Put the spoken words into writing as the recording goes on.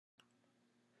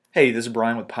Hey, this is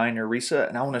Brian with Pioneer Resa,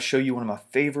 and I want to show you one of my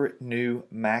favorite new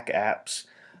Mac apps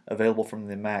available from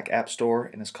the Mac App Store,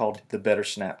 and it's called the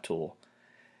BetterSnapTool.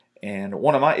 And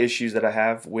one of my issues that I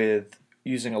have with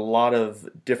using a lot of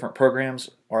different programs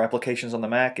or applications on the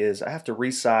Mac is I have to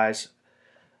resize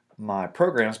my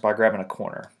programs by grabbing a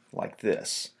corner like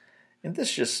this. And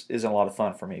this just isn't a lot of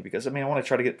fun for me because I want to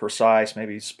try to get precise,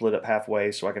 maybe split up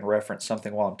halfway so I can reference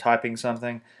something while I'm typing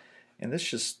something. And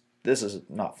this is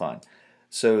not fun.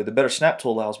 So the Better Snap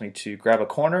tool allows me to grab a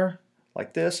corner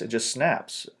like this. It just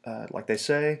snaps. Like they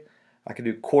say, I can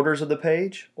do quarters of the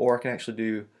page, or I can actually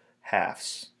do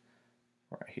halves.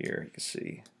 Right here, you can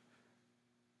see.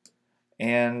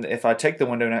 And if I take the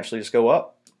window and actually just go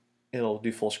up, it'll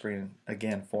do full screen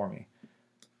again for me.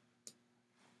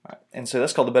 All right. And so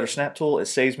that's called the Better Snap tool. It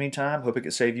saves me time. Hope it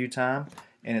can save you time.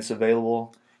 And it's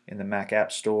available in the Mac App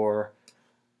Store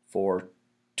for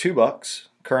 $2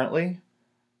 currently.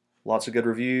 Lots of good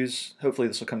reviews. Hopefully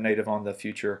this will come native on the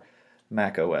future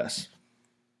Mac OS.